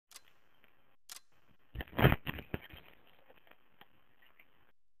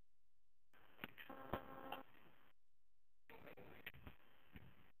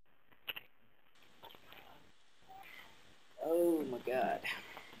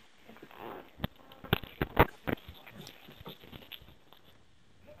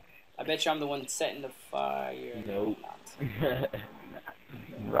I bet you I'm the one setting the fire. Nope.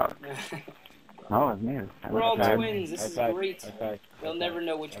 Rock. No, it's me. We're all High twins. This is great. Okay. They'll never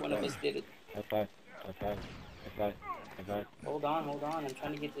know which one of us did it. Okay. Hold on. I'm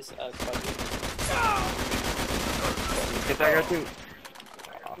trying to get this covered. Get that guy too.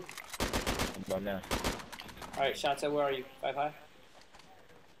 I'm done now. Alright, Shato, where are you? 5 high?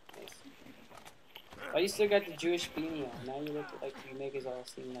 Nice. Oh, you still got the Jewish beanie on. Now you look like you make us all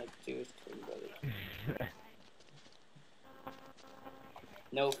seem like Jewish twin brothers.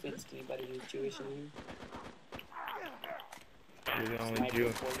 No offense to anybody who's Jewish in here. You're the only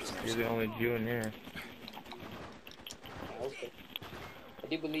Jew. You're the only Jew in here. Okay. I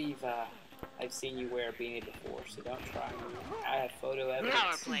do believe I've seen you wear a beanie before, so don't try me. I have photo evidence.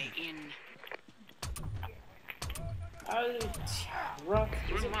 Power play in. Rough.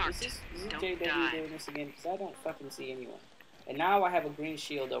 Is it JW doing this again? Because I don't fucking see anyone. And now I have a green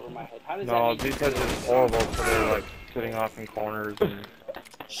shield over my head. How does that No, make because it's horrible. So they're like sitting off in corners and.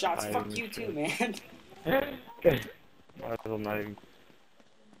 Shots, fuck you too, man. Might as well not even.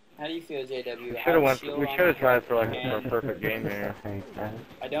 How do you feel, JW? We should have tried for like a perfect game here.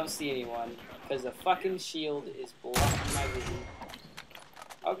 I don't see anyone because the fucking shield is blocking my vision.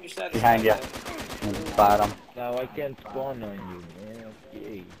 Oh, you're satisfied. Behind you. In the bottom. No, I can't spawn on you, man.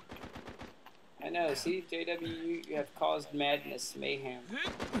 Okay. I know. See, JW, you have caused madness, mayhem,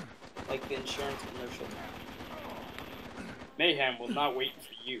 like the insurance commercial. Mayhem will not wait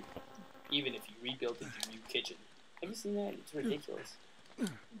for you, even if you rebuild a new kitchen. Have you seen that? It's ridiculous.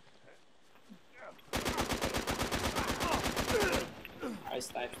 I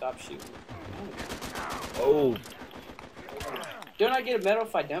stop shooting. Oh. Don't I get a medal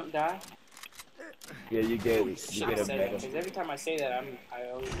if I don't die? Yeah, you get a Because medal. every time I say that, I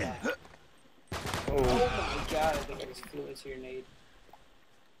always die. Oh. Oh my god, I think I just flew into your nade.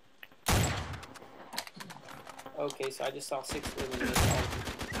 Okay, so I just saw 6 women.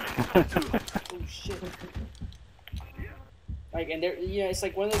 Oh shit. Like, and they're, yeah, it's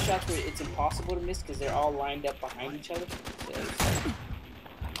like one of those shots where it's impossible to miss because they're all lined up behind each other. So it's like,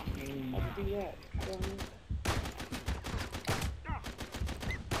 how'd you do that? I don't know.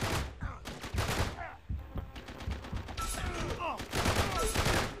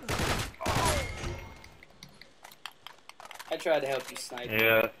 I tried to help you snipe.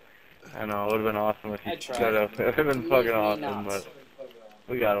 Yeah, I know. It would have been awesome if you tried. could have. It would have been fucking awesome, not. but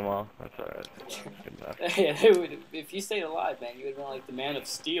we got them all. That's alright. Good enough. Yeah, it would, if you stayed alive, man, you would have been like the Man of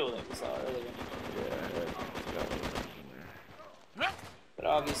Steel that we saw earlier. Yeah. But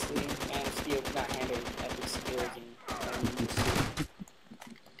obviously, Man of Steel could not handle epic skills and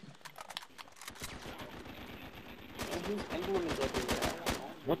whose emblem is everywhere?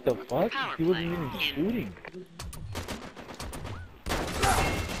 What the fuck? He wasn't even shooting.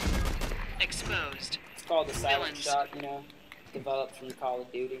 Exposed. It's called the silent shot, you know, developed from Call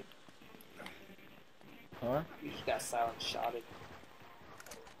of Duty. Huh? You just got silent shotted.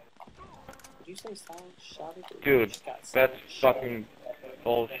 Did you say silent shotted? Dude, that's fucking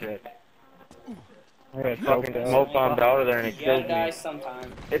bullshit. I fucking smoke bombed out of there and it You gotta killed die me.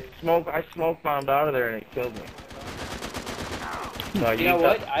 sometime. I smoke bombed out of there and it killed me. So You know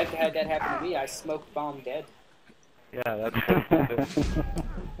what? I've had that happen to me. I smoke bomb dead. Yeah, that's.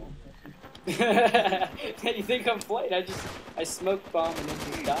 You think I'm playing? I smoke bomb and then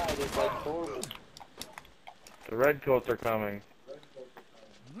just died. It's like horrible. The red coats are coming.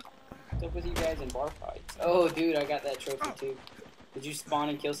 What's up with you guys in bar fights? Oh, dude, I got that trophy too. Did you spawn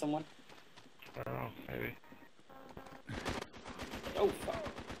and kill someone? I don't know, maybe. Oh, fuck.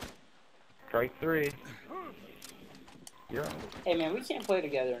 Strike 3. You're on. Hey, man, we can't play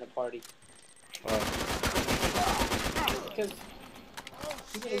together in a party. Because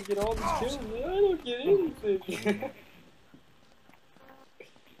you guys get all these kills, man. I don't get anything.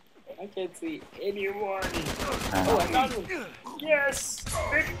 I can't see anyone. Oh, I got him. Yes!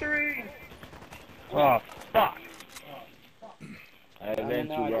 Victory! Oh, fuck! I No, I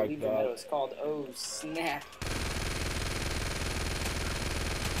eventually believe the medal got is called Oh Snap.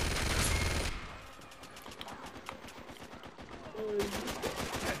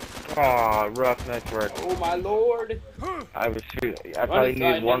 Aw, rough network. Oh my lord! I was shooting. I probably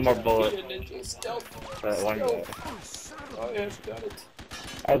needed one more bullet. Stealth. That one guy. Oh, yes, got it.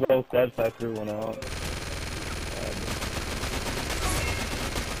 I was both dead, so I threw one out.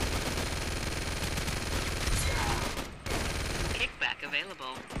 Kickback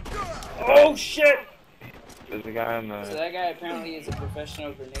available. Oh shit! There's a guy on the. So that guy apparently is a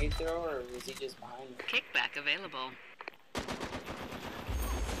professional grenade thrower, or was he just behind me? Kickback available.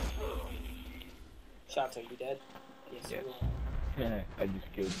 Shots, are you dead? Yes, Yes. you are. I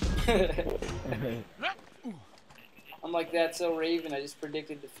just killed him. I'm like, that's so Raven. I just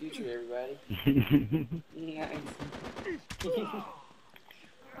predicted the future, everybody. Nice.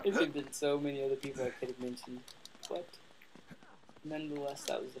 There's been so many other people I could have mentioned, but nonetheless,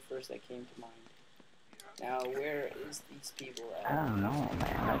 that was the first that came to mind. Now, where is these people I at? don't know,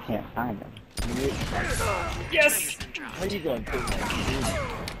 man. I can't find them. Yes! How you going to kill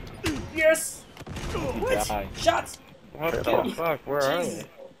me? Yes! You What? die. Shots! What the fuck? Where are Jesus. they?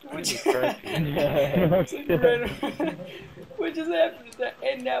 What Jesus just Christ. what just happened?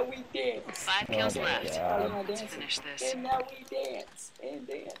 And now we dance. 5 kills my left. How are you God. not Let's dancing? finish this. And now we dance. And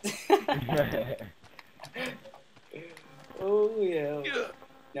dance. Oh, yeah.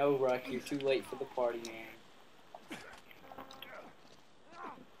 No, Rock, you're too late for the party, man.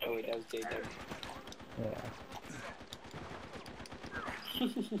 Oh, wait, that was JW. Yeah.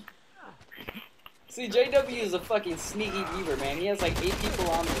 See, JW is a fucking sneaky beaver, man. He has like 8 people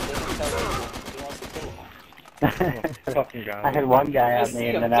on him and doesn't tell anyone. He wants to kill them all. Fucking guy. I had one guy I on see me,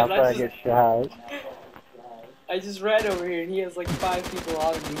 him, and then because after I get shot. I just ran over here and he has like 5 people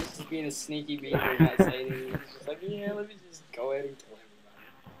on him and he's just being a sneaky beaver and not saying anything. He's just like, yeah, let me just go ahead and kill everybody.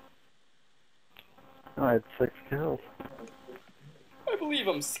 Oh, I had 6 kills. I believe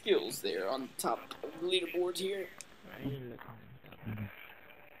I'm skills there on the top of the leaderboard here.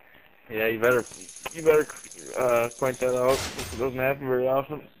 Yeah, you better point that out. It doesn't happen very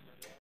often.